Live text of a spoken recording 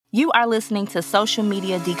You are listening to Social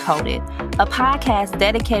Media Decoded, a podcast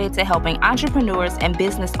dedicated to helping entrepreneurs and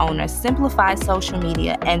business owners simplify social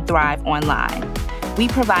media and thrive online. We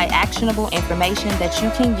provide actionable information that you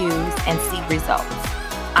can use and see results.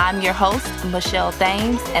 I'm your host, Michelle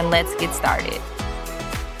Thames, and let's get started.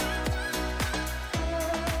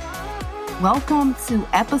 Welcome to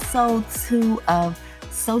episode 2 of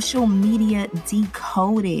Social Media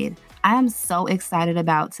Decoded. I am so excited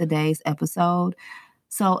about today's episode.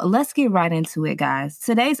 So let's get right into it, guys.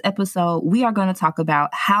 Today's episode, we are going to talk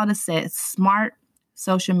about how to set smart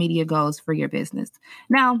social media goals for your business.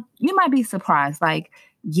 Now, you might be surprised,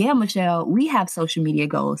 yeah, Michelle, we have social media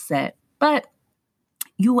goals set, but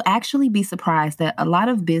you will actually be surprised that a lot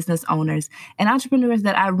of business owners and entrepreneurs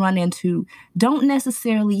that I run into don't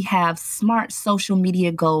necessarily have smart social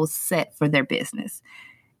media goals set for their business.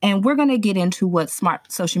 And we're going to get into what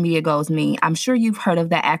smart social media goals mean. I'm sure you've heard of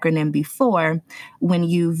that acronym before when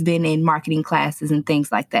you've been in marketing classes and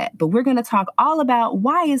things like that. But we're going to talk all about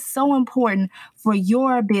why it's so important for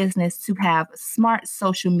your business to have smart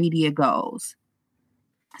social media goals.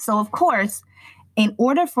 So, of course, in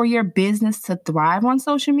order for your business to thrive on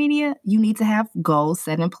social media, you need to have goals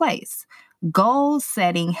set in place. Goal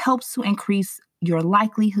setting helps to increase your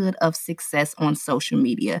likelihood of success on social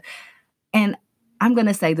media. And I'm going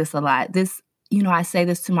to say this a lot. I say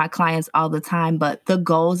this to my clients all the time, but the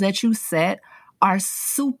goals that you set are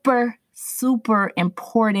super, super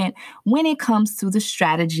important when it comes to the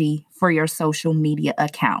strategy for your social media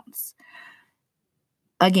accounts.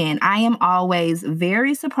 Again, I am always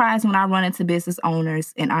very surprised when I run into business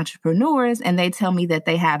owners and entrepreneurs and they tell me that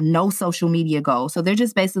they have no social media goals. So they're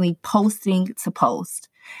just basically posting to post.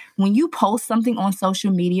 When you post something on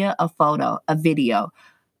social media, a photo, a video,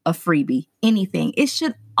 a freebie, anything, it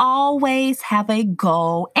should always have a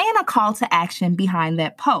goal and a call to action behind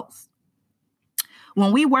that post.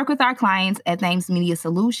 When we work with our clients at Thames Media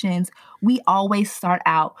Solutions, we always start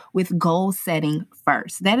out with goal setting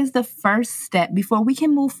first. That is the first step before we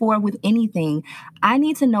can move forward with anything. I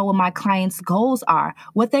need to know what my clients' goals are,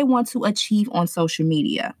 what they want to achieve on social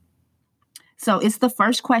media. So it's the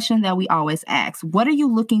first question that we always ask. What are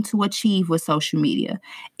you looking to achieve with social media?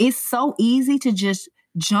 It's so easy to just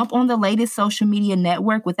jump on the latest social media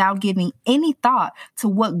network without giving any thought to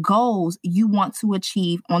what goals you want to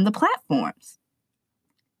achieve on the platforms.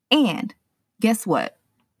 And guess what?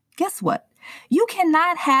 You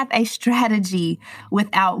cannot have a strategy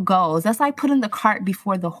without goals. That's like putting the cart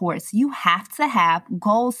before the horse. You have to have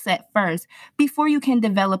goals set first before you can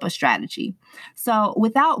develop a strategy. So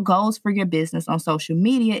without goals for your business on social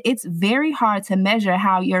media, it's very hard to measure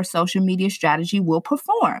how your social media strategy will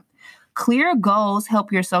perform. Clear goals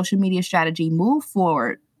help your social media strategy move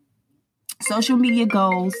forward. Social media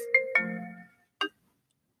goals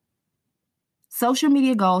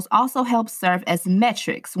also help serve as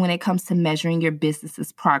metrics when it comes to measuring your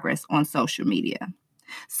business's progress on social media.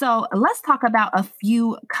 So let's talk about a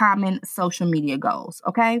few common social media goals,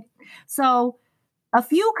 okay? So a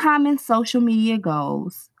few common social media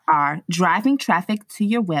goals are driving traffic to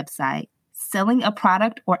your website, selling a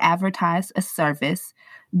product or advertise a service,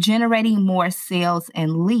 generating more sales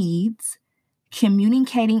and leads,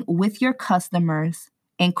 communicating with your customers,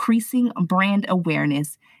 increasing brand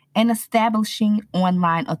awareness, and establishing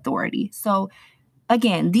online authority. So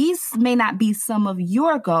again, these may not be some of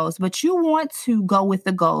your goals, but you want to go with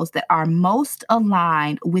the goals that are most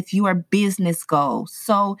aligned with your business goals.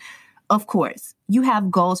 So of course, you have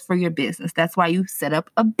goals for your business. That's why you set up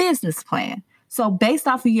a business plan. So based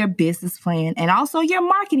off of your business plan and also your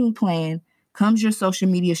marketing plan comes your social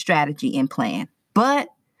media strategy and plan. But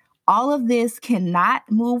all of this cannot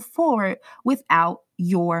move forward without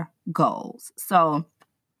your goals. So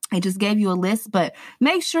I just gave you a list, but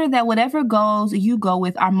make sure that whatever goals you go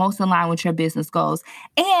with are most aligned with your business goals.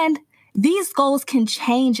 And these goals can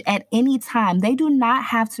change at any time. They do not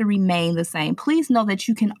have to remain the same. Please know that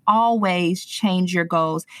you can always change your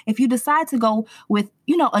goals. If you decide to go with,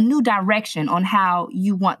 a new direction on how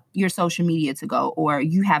you want your social media to go, or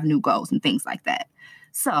you have new goals and things like that.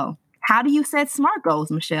 So how do you set SMART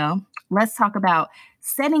goals, Michelle? Let's talk about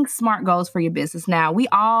setting SMART goals for your business. Now, we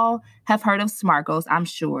all have heard of SMART goals, I'm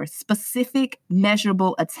sure. Specific,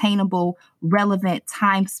 measurable, attainable, relevant,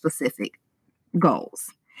 time-specific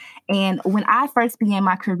goals. And when I first began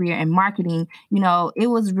my career in marketing, it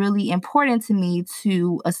was really important to me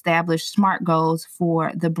to establish SMART goals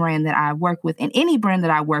for the brand that I work with. And any brand that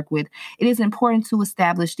I work with, it is important to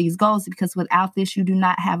establish these goals because without this, you do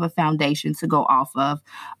not have a foundation to go off of.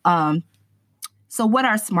 So what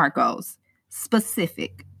are SMART goals?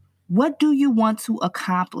 Specific. What do you want to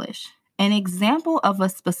accomplish? An example of a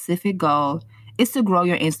specific goal is to grow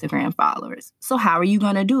your Instagram followers. So how are you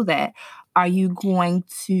going to do that? Are you going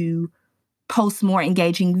to post more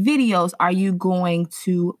engaging videos? Are you going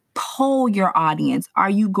to poll your audience? Are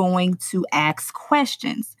you going to ask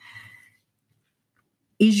questions?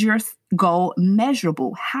 Is your goal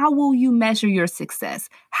measurable? How will you measure your success?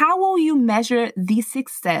 How will you measure the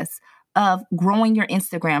success of growing your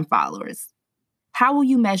Instagram followers? How will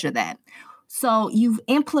you measure that? So you've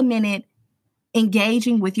implemented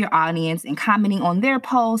engaging with your audience and commenting on their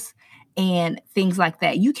posts and things like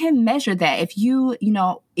that. You can measure that if you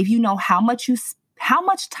know how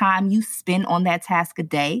much time you spend on that task a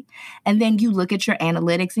day, and then you look at your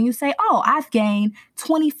analytics and you say, "Oh, I've gained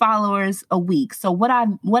 20 followers a week. So what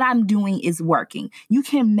I'm doing is working." You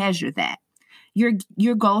can measure that.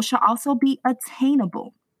 Your goal should also be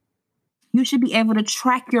attainable. You should be able to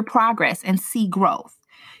track your progress and see growth.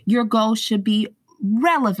 Your goals should be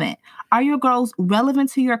relevant. Are your goals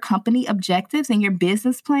relevant to your company objectives and your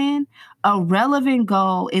business plan? A relevant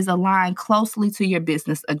goal is aligned closely to your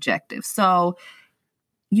business objectives. So,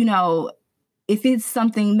 if it's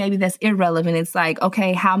something maybe that's irrelevant, it's like,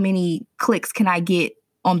 okay, how many clicks can I get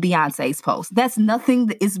on Beyonce's post? That's nothing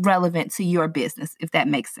that is relevant to your business, if that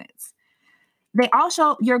makes sense.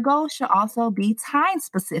 Your goal should also be time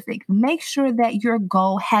specific. Make sure that your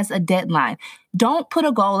goal has a deadline. Don't put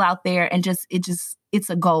a goal out there and it's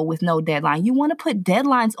a goal with no deadline. You want to put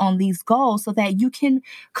deadlines on these goals so that you can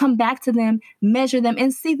come back to them, measure them,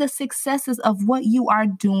 and see the successes of what you are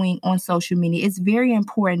doing on social media. It's very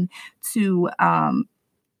important to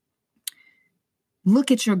look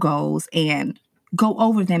at your goals and go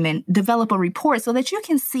over them and develop a report so that you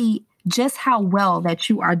can see just how well that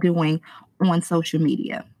you are doing on social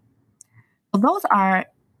media. Well, those are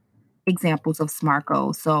examples of SMART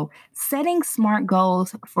goals. So setting SMART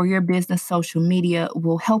goals for your business social media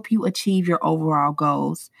will help you achieve your overall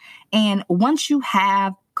goals. And once you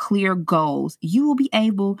have clear goals, you will be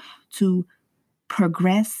able to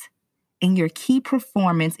progress in your key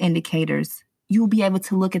performance indicators. You will be able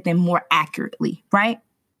to look at them more accurately, right?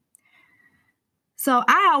 So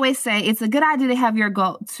I always say it's a good idea to have your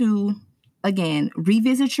goal to, again,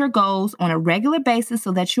 revisit your goals on a regular basis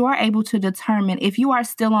so that you are able to determine if you are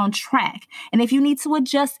still on track and if you need to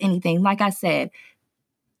adjust anything. Like I said,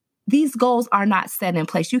 these goals are not set in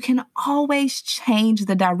place. You can always change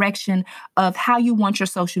the direction of how you want your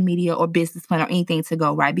social media or business plan or anything to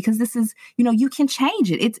go, right? Because this is, you can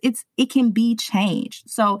change it. It can be changed.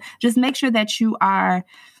 So just make sure that you are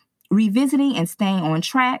revisiting and staying on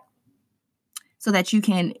track so that you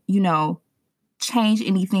can, change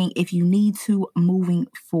anything if you need to moving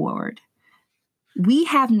forward. We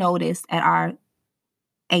have noticed at our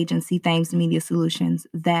agency, Thames Media Solutions,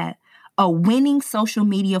 that a winning social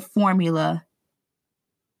media formula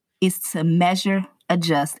is to measure,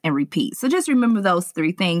 adjust, and repeat. So just remember those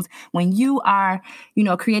three things. When you are,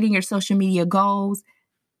 creating your social media goals,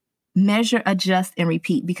 measure, adjust, and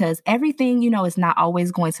repeat, because everything, is not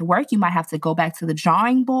always going to work. You might have to go back to the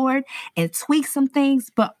drawing board and tweak some things,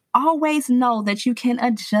 but always know that you can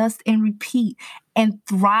adjust and repeat and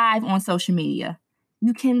thrive on social media.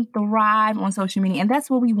 You can thrive on social media, and that's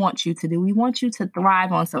what we want you to do. We want you to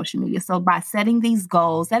thrive on social media. So by setting these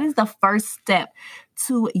goals, that is the first step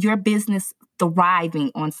to your business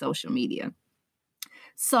thriving on social media.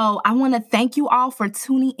 So I want to thank you all for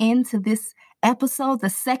tuning in to this episode, the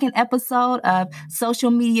second episode of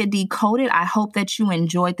Social Media Decoded. I hope that you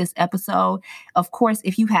enjoyed this episode. Of course,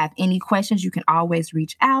 if you have any questions, you can always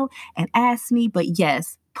reach out and ask me. But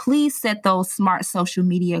yes, please set those SMART social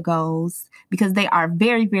media goals because they are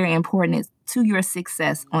very, very important to your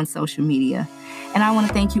success on social media. And I want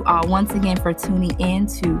to thank you all once again for tuning in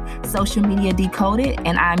to Social Media Decoded.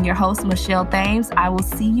 And I'm your host, Michelle Thames. I will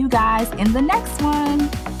see you guys in the next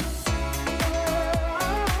one.